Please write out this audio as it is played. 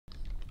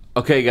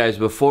Okay guys,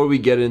 before we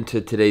get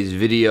into today's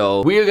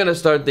video, we are going to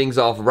start things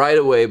off right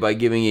away by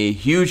giving a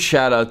huge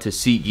shout out to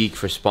SeatGeek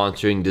for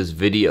sponsoring this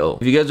video.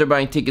 If you guys are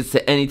buying tickets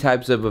to any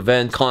types of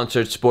events,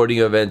 concerts, sporting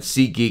events,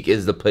 SeatGeek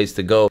is the place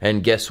to go.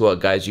 And guess what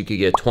guys, you could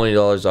get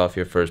 $20 off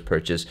your first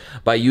purchase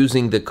by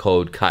using the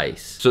code QrewTV.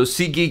 So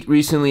SeatGeek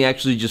recently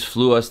actually just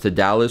flew us to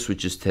Dallas,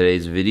 which is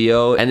today's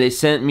video, and they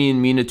sent me and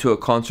Mina to a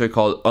concert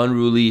called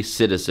Unruly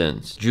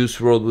Citizens. Juice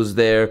WRLD was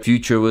there,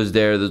 Future was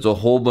there, there's a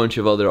whole bunch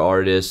of other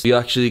artists. We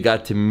actually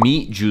got to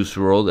meet Juice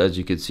WRLD, as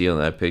you can see on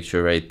that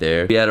picture right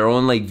there. We had our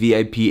own like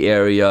VIP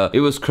area.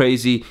 It was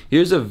crazy.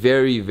 Here's a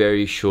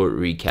very short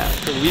recap.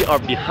 So we are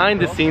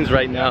behind the scenes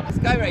right now. This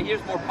guy right here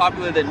is more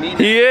popular than me.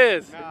 He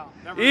is.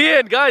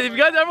 Ian, guys, if you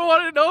guys ever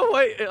wanted to know,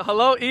 wait,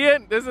 hello,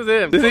 Ian, this is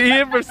him. This is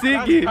Ian from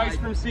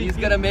SeatGeek. He's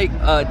gonna make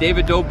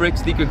David Dobrik's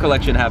sneaker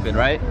collection happen,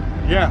 right?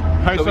 Yeah,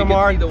 Kais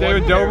Omar,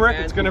 David Dobrik,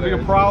 it's gonna be a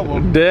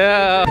problem.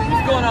 Yeah.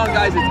 What's going on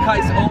guys, it's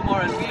Kais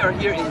Omar and we are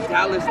here in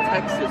Dallas,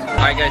 Texas.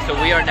 Alright guys, so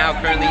we are now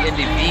currently in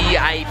the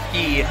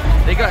VIP.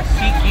 They got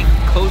SeatGeek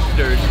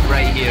coasters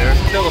right here.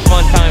 Still a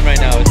fun time right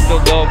now, it's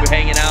still dope, we're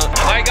hanging out.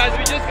 Alright guys,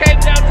 we just came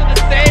down to the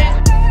stage.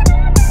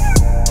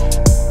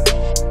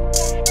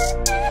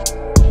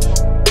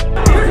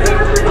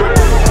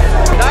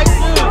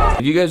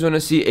 If you guys want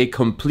to see a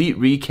complete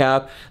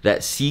recap that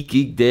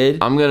SeatGeek did,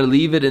 I'm going to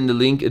leave it in the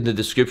link in the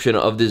description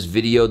of this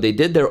video. They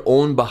did their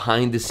own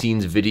behind the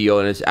scenes video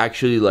and it's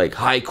actually like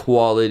high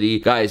quality.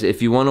 Guys,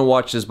 if you want to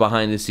watch this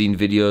behind the scene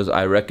videos,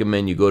 I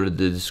recommend you go to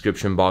the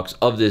description box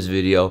of this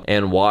video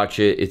and watch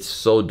it. It's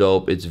so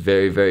dope. It's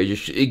very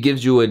it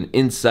gives you an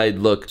inside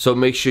look. So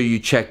make sure you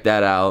check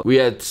that out. We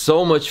had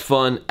so much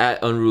fun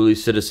at Unruly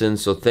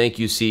Citizens. So thank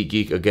you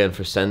SeatGeek again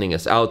for sending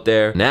us out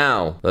there.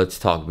 Now, let's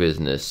talk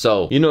business.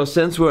 So, you know,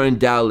 since we're in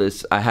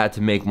Dallas, I had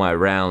to make my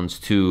rounds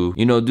to,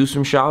 you know, do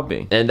some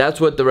shopping. And that's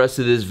what the rest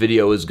of this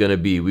video is gonna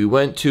be. We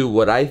went to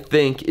what I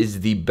think is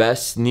the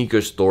best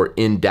sneaker store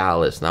in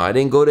Dallas. Now, I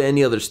didn't go to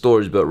any other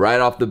stores, but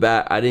right off the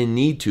bat, I didn't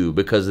need to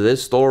because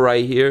this store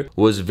right here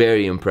was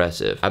very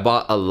impressive. I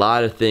bought a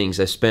lot of things.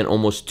 I spent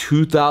almost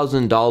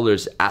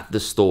 $2,000 at the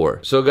store.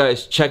 So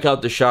guys, check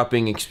out the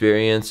shopping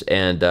experience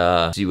and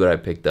see what I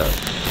picked up.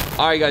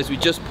 Alright guys, we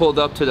just pulled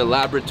up to the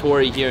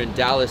laboratory here in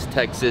Dallas,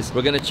 Texas.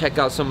 We're gonna check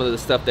out some of the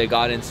stuff they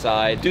got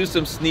inside, do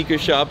some sneaker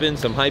shopping,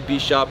 some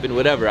hypebeast shopping,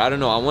 whatever. I don't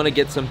know, I want to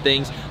get some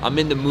things. I'm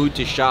in the mood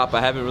to shop.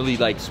 I haven't really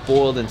like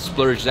spoiled and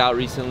splurged out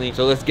recently.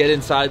 So let's get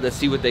inside, let's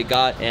see what they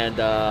got, and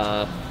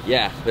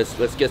yeah,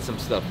 let's get some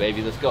stuff,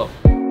 baby. Let's go.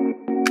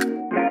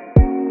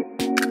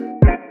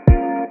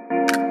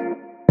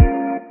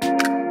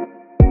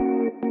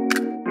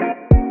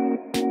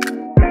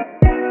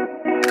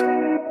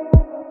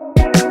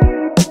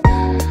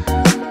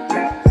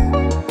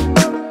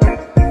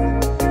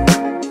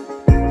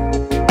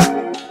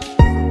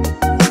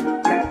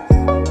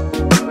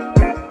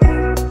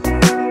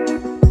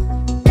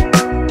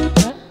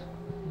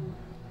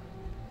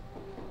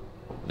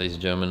 Ladies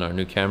and gentlemen, our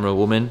new camera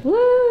woman.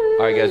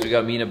 Alright guys, we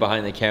got Mina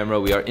behind the camera.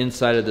 We are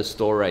inside of the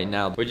store right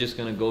now. We're just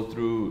gonna go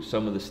through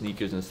some of the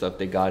sneakers and stuff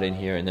they got in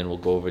here and then we'll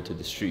go over to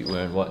the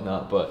streetwear and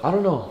whatnot. But I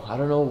don't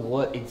know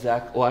what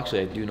exact, well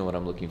actually I do know what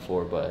I'm looking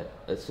for, but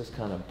let's just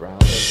kind of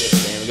browse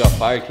it. Damn, we got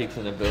fire kicks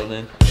in the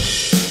building.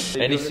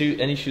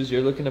 Any shoes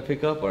you're looking to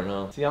pick up or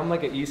no? See, I'm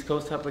like an East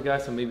Coast type of guy,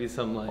 so maybe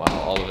some like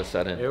all of a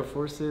sudden Air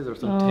Forces or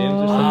some Tims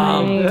or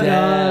something. Oh,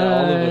 damn,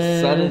 all of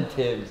a sudden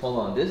Tims. Hold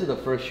on, this is the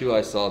first shoe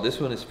I saw.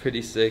 This one is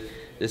pretty sick.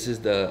 This is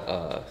the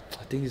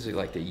I think these are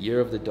like the year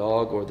of the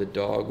dog or the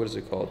dog, what is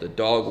it called? The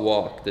dog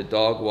walk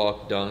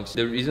dunks.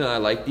 The reason I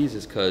like these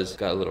is because it's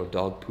got a little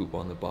dog poop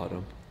on the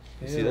bottom.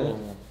 You see that?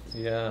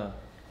 Yeah.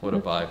 What a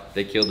vibe.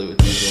 They killed it with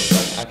these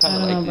ones. I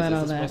kind of like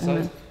these. Is this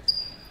my size?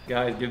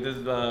 Guys, give this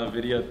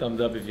video a thumbs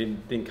up if you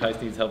think Kais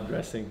needs help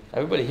dressing.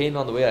 Everybody hating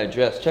on the way I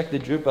dress. Check the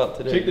drip out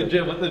today. Check the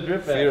drip. What's the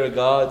drip at? Fear of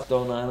God,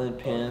 Stone Island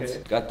pants.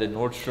 Okay. Got the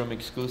Nordstrom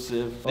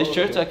exclusive. This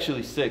shirt's okay.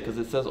 actually sick because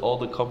it says all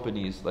the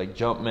companies like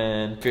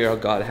Jumpman, Fear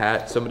of God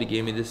hat. Somebody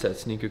gave me this at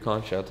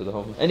SneakerCon. Shout out to the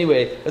homie.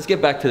 Anyway, let's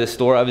get back to the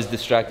store. I was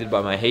distracted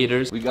by my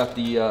haters. We got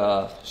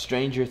the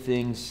Stranger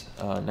Things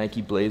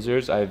Nike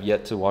Blazers. I have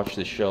yet to watch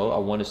the show. I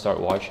want to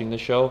start watching the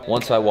show.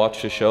 Once I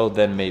watch the show,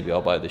 then maybe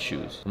I'll buy the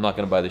shoes. I'm not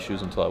gonna buy the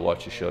shoes until I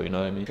watch the show, you know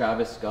what I mean?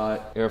 Travis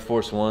Scott Air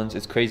Force Ones.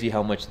 It's crazy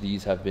how much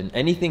these have been.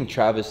 Anything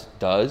Travis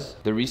does,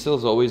 the resale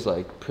is always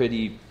like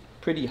pretty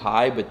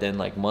high, but then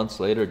like months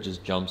later it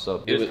just jumps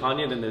up. There's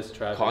Kanye, then there's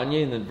Travis.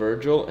 Kanye and then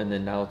Virgil, and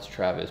then now it's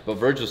Travis. But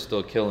Virgil's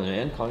still killing it,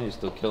 and Kanye's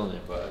still killing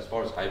it. But as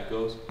far as hype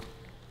goes,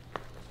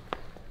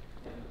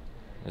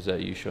 is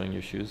that you showing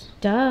your shoes?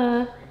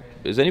 Duh.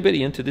 Is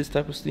anybody into this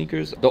type of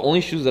sneakers? The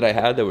only shoes that I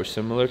had that were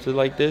similar to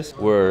like this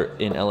were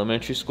in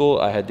elementary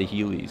school. I had the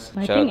Heelys.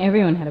 I think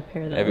everyone had a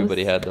pair of those.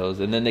 Everybody had those.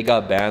 And then they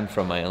got banned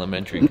from my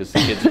elementary because the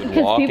kids would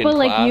walk in class. People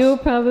like you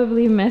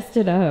probably messed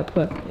it up.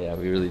 Yeah,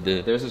 we really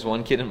did. There's this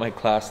one kid in my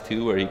class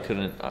too where he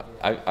couldn't,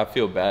 I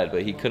feel bad,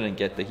 but he couldn't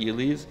get the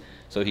Heelys.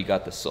 So he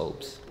got the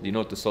soaps. Do you know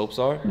what the soaps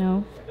are?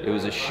 No. It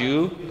was a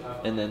shoe,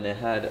 and then it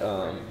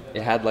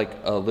had like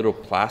a little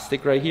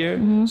plastic right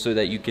here, so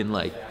that you can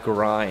like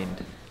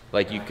grind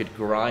Like you could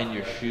grind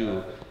your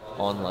shoe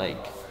on like,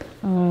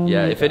 Oh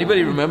yeah, my if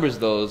anybody God. remembers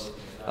those,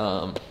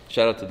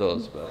 shout out to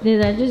those. But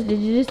Did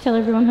you just tell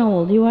everyone how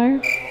old you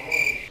are?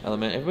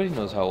 Element, everybody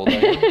knows how old I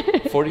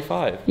am.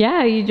 45.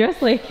 Yeah, you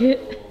dress like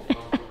it.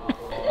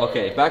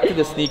 Okay, back to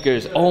the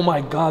sneakers. Oh my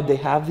God, they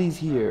have these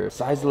here.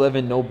 Size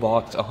 11, no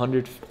box,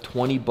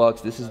 120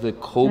 bucks. This is the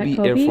Kobe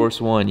Air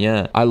Force One.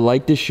 Yeah, I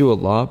like this shoe a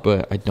lot,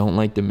 but I don't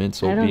like the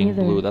midsole being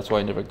blue. That's why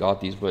I never got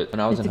these. But when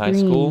I was in high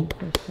school,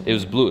 it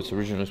was blue. It's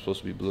originally supposed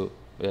to be blue.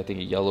 But I think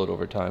it yellowed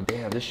over time.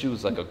 Damn, this shoe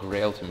was like a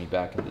grail to me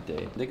back in the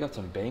day. They got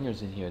some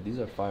bangers in here. These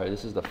are fire.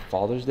 This is the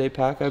Father's Day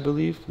pack, I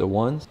believe. The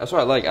ones. That's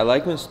what I like. I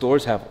like when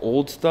stores have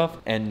old stuff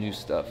and new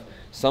stuff.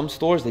 Some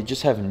stores, they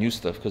just have new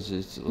stuff because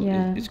it's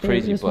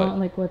crazy. They just but want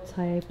like what's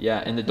hype.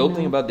 yeah, and the dope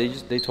thing about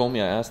they told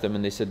me, I asked them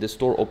and they said this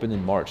store opened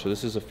in March, so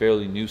this is a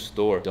fairly new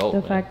store. Dope,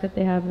 The man. fact that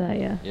they have that,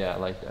 yeah. Yeah, I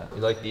like that.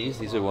 You like these?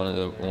 These are one of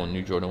the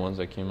new Jordan ones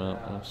that came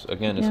out.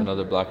 Again, it's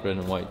another black, red,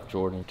 and white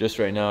Jordan. Just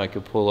right now, I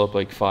could pull up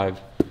like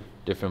 5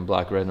 different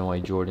black, red, and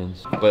white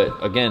Jordans.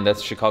 But again,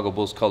 that's Chicago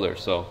Bulls color,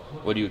 so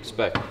what do you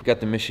expect? Got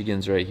the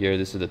Michigans right here.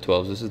 This is the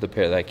 12s. This is the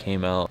pair that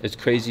came out. It's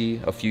crazy.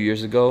 A few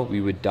years ago,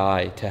 we would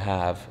die to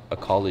have a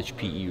college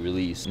PE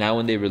release. Now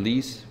when they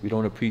release, we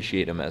don't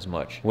appreciate them as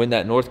much. When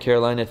that North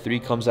Carolina 3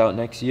 comes out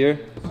next year,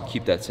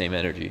 keep that same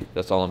energy.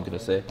 That's all I'm gonna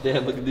say.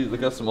 Damn, look at these.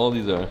 Look how small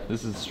these are.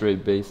 This is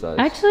straight base size.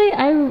 Actually,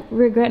 I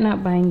regret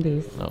not buying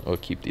these. No, we'll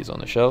keep these on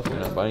the shelf. We're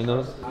not buying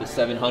those. The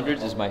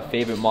 700s is my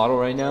favorite model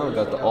right now. I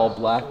got the all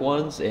black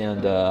ones,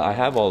 and I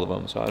have all of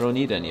them, so I don't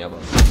need any of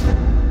them.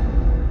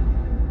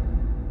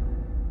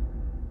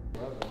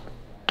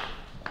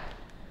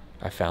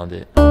 I found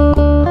it.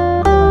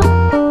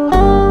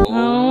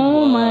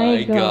 Oh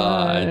my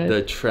God.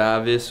 The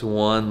Travis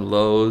 1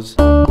 lows.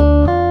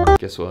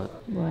 Guess what?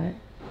 What?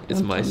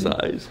 It's my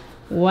size.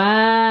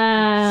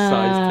 Wow.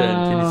 Size 10.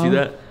 Can you see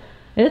that?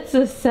 It's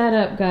a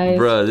setup, guys.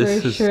 Bruh,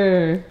 this for is...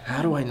 sure.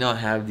 How do I not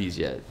have these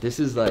yet? This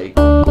is like...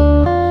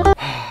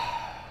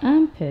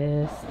 I'm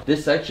pissed.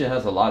 This section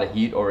has a lot of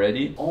heat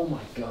already. Oh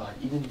my God,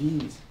 even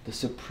these. The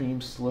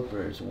Supreme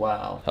slippers,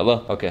 wow.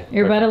 Hello? Okay.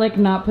 You're about to like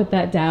not put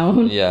that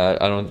down. Yeah,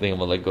 I don't think I'm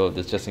gonna let go of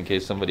this just in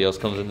case somebody else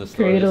comes in the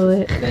store. Cradle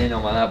it. Staying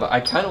on my lap, but I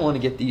kind of want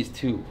to get these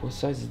too. What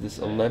size is this,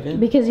 11?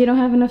 Because you don't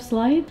have enough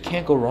slide?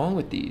 Can't go wrong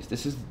with these.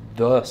 This is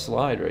the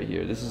slide right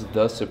here. This is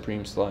the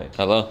Supreme slide.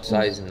 Hello?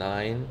 Size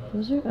 9.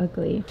 Those are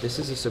ugly. This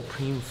is a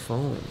Supreme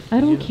phone. I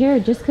don't care.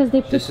 Just because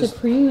they put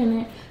Supreme in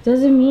it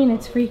doesn't mean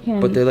it's freaking...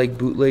 But they like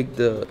bootleg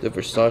the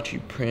Versace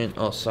print.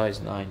 Oh,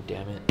 size 9,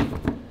 damn it.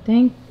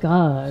 Thank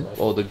God.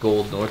 Oh, the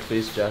gold North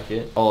Face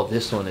jacket. Oh,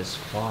 this one is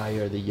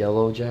fire. The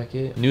yellow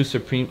jacket. New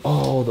Supreme.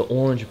 Oh, the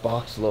orange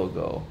box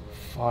logo.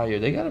 Fire.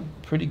 They got a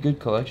pretty good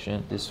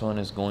collection. This one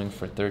is going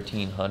for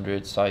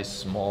 $1,300. Size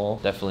small.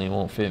 Definitely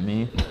won't fit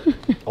me.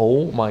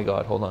 Oh my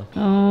God. Hold on.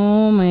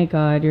 Oh my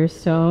God. You're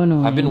so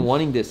annoying. I've been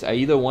wanting this. I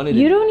either wanted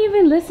You don't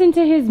even listen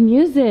to his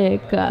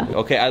music.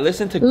 Okay, I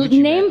listened to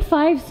Gucci Name Man.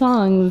 5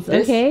 songs,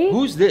 This? okay?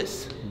 Who's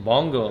this?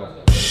 Bongo.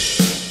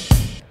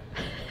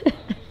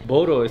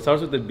 Bodo, it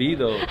starts with the B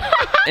though.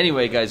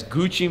 Anyway, guys,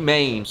 Gucci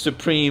Mane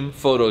Supreme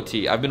photo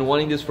tee. I've been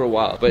wanting this for a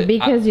while, but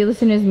Because you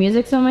listen to his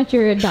music so much,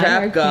 you're a Trap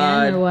diehard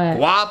God, fan or what?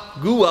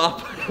 Wop, goo up.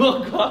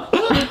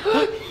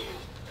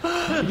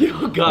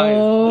 Yo, guys.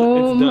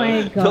 Oh it's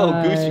my done.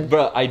 God. No, Gucci,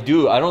 bro, I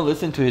do. I don't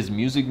listen to his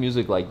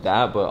music like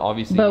that, but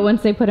obviously. But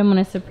once they put him on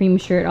a Supreme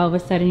shirt, all of a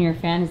sudden you're a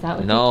fan. Is that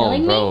what you're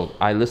telling bro, me?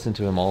 I listen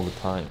to him all the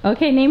time.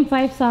 Okay, name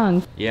 5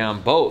 songs. Yeah,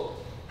 I'm both.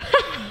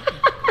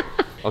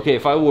 Okay,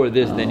 if I wore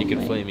this, then you Oh can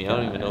my flame me. I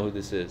don't even God. know who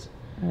this is.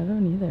 I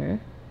don't either.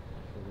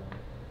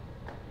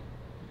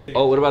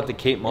 Oh, what about the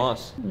Kate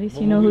Moss? At least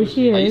you know who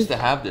she is. I used to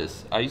have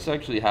this. I used to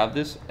actually have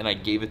this, and I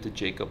gave it to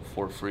Jacob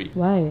for free.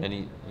 Why?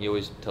 And he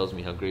always tells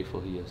me how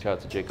grateful he is. Shout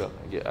out to Jacob.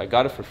 I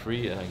got it for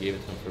free, and I gave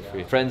it to him for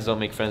free. Friends don't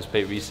make friends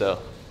pay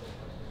resale.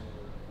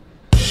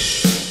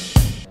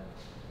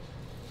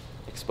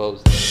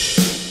 Exposed.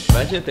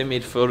 Imagine if they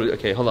made photos.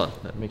 Okay, hold on.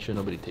 Make sure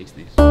nobody takes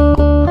these.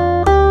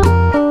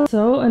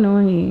 So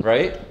annoying.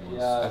 Right?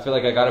 Yeah. I feel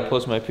like I gotta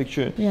post my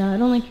picture. Yeah, I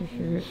don't like your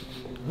shirt.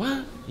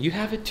 What? You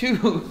have it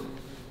too.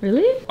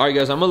 Really? All right,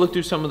 guys, I'm gonna look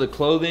through some of the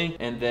clothing,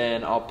 and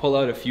then I'll pull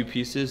out a few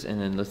pieces,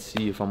 and then let's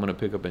see if I'm gonna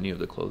pick up any of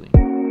the clothing.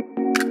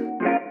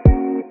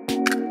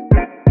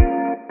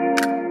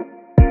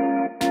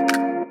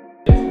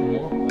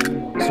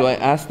 So I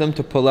asked them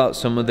to pull out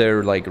some of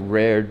their like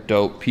rare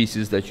dope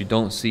pieces that you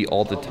don't see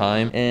all the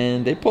time,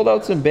 and they pulled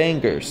out some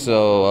bangers.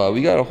 So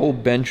we got a whole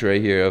bench right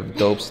here of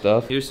dope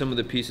stuff. Here's some of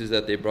the pieces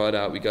that they brought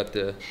out. We got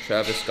the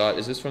Travis Scott.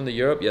 Is this from the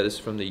Europe? Yeah, this is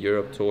from the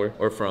Europe tour,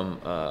 or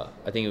from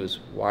I think it was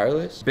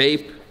Wireless.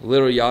 Bape,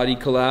 Little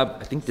Yachty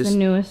collab. I think this the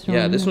newest one.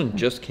 Yeah, this one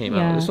just came out.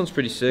 Yeah. This one's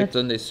pretty sick.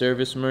 Sunday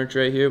Service merch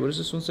right here. What does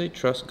this one say?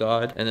 Trust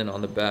God. And then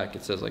on the back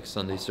it says like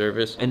Sunday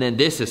Service. And then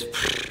this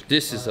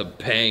is a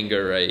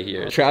banger right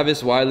here.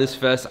 Travis Wireless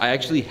Fest. I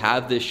actually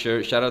have this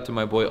shirt. Shout out to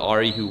my boy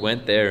Ari who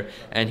went there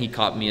and he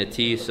caught me a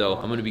tee. So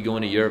I'm gonna be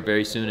going to Europe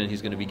very soon and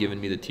he's gonna be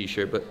giving me the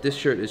t-shirt. But this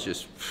shirt is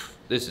just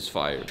This is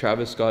fire.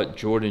 Travis Scott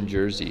Jordan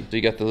jersey. So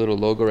you got the little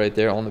logo right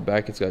there. On the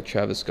back, it's got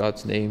Travis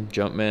Scott's name,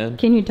 Jumpman.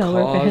 Can you tell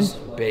we're fans?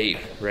 Babe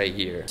right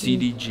here.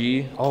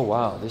 CDG. Oh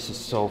wow, this is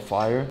so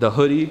fire. The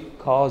hoodie,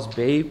 Cause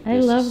Babe. I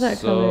love that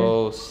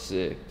color. So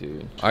sick,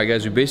 dude. All right,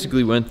 guys, we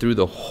basically went through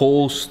the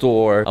whole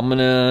store. I'm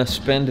gonna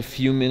spend a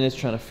few minutes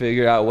trying to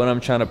figure out what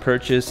I'm trying to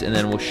purchase, and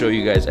then we'll show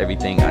you guys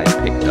everything I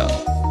picked up.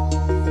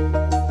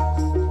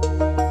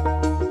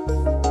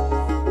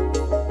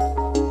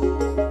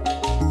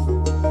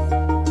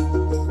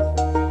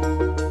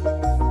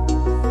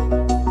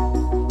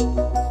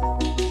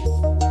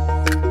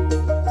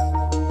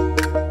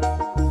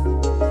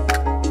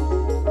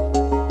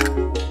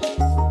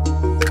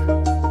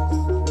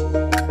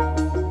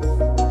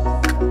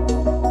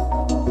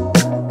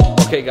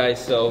 Okay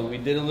guys, so we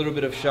did a little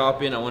bit of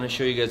shopping. I want to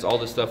show you guys all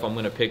the stuff I'm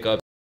going to pick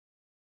up.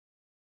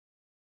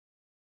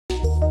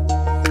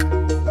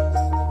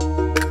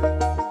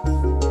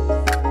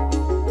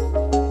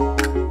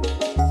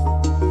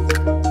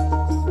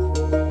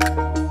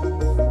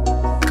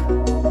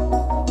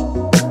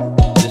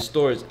 This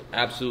store is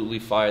absolutely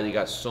fire. They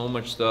got so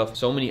much stuff,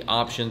 so many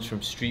options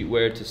from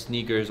streetwear to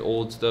sneakers,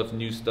 old stuff,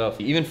 new stuff.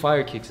 Even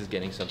Fire Kicks is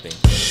getting something.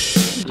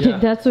 Yeah.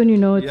 That's when you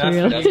know it's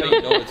real. That's how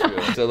you know it's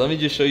real. So let me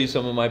just show you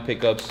some of my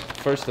pickups.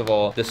 First of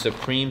all, the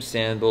Supreme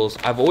sandals.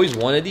 I've always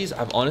wanted these.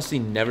 I've honestly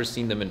never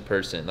seen them in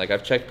person. Like,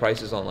 I've checked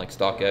prices on like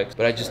StockX,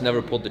 but I just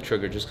never pulled the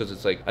trigger just because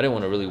it's like, I didn't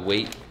want to really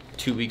wait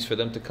 2 weeks for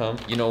them to come.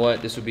 You know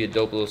what? This would be a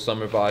dope little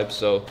summer vibe.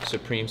 So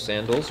Supreme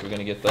sandals, we're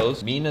gonna get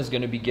those. Mina's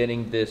gonna be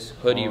getting this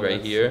hoodie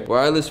right here.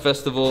 Wireless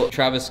Festival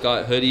Travis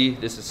Scott hoodie.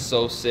 This is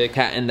so sick.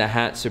 Cat in the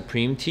Hat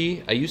Supreme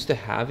tee. I used to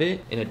have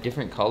it in a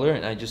different color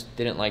and I just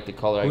didn't like the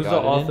color I got it in. Who's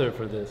the author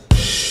for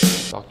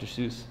this? Dr.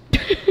 Seuss.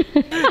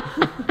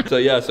 So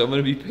yeah, so I'm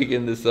gonna be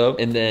picking this up.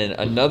 And then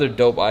another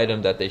dope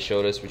item that they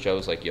showed us, which I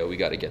was like, yo, we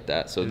gotta get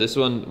that. So this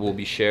one will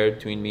be shared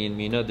between me and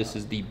Mina. This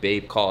is the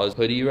Babe Cause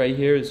hoodie right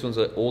here. This one's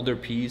an older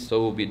piece, so it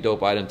will be a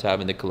dope item to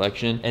have in the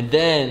collection. And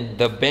then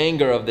the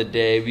banger of the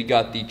day, we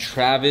got the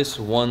Travis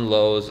One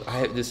Lows.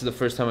 This is the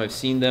first time I've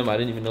seen them. I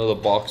didn't even know the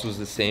box was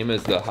the same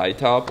as the high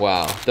top.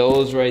 Wow,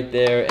 those right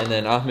there. And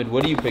then Ahmed,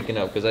 what are you picking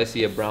up? Because I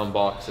see a brown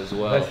box as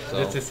well.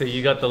 Let's just say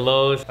you got the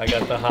lows, I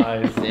got the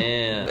highs.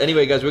 Damn.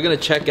 Anyway, guys, we're gonna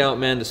check out,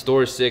 man. The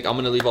store is sick. I'm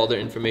gonna leave all their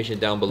information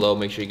down below.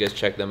 Make sure you guys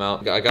check them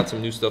out. I got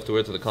some new stuff to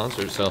wear to the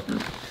concert, so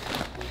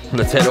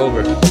let's head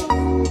over.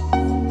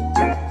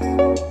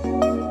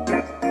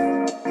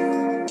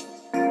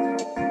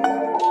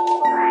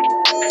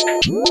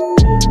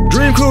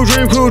 Dream crew,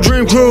 dream crew,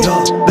 dream crew.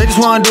 They just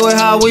wanna do it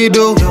how we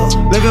do.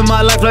 Living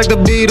my life like the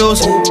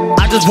Beatles.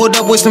 I just pulled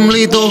up with some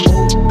lethal.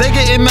 They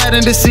getting mad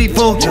and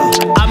deceitful.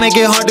 I make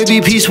it hard to be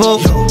peaceful.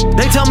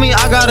 They tell me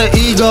I got an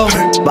ego,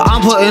 but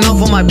I'm putting up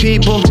for my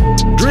people.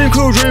 Dream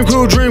crew, dream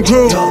crew, dream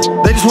crew.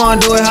 They just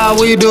wanna do it how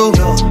we do.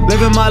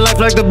 Living my life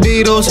like the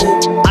Beatles.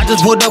 I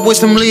just pulled up with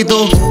some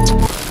lethal.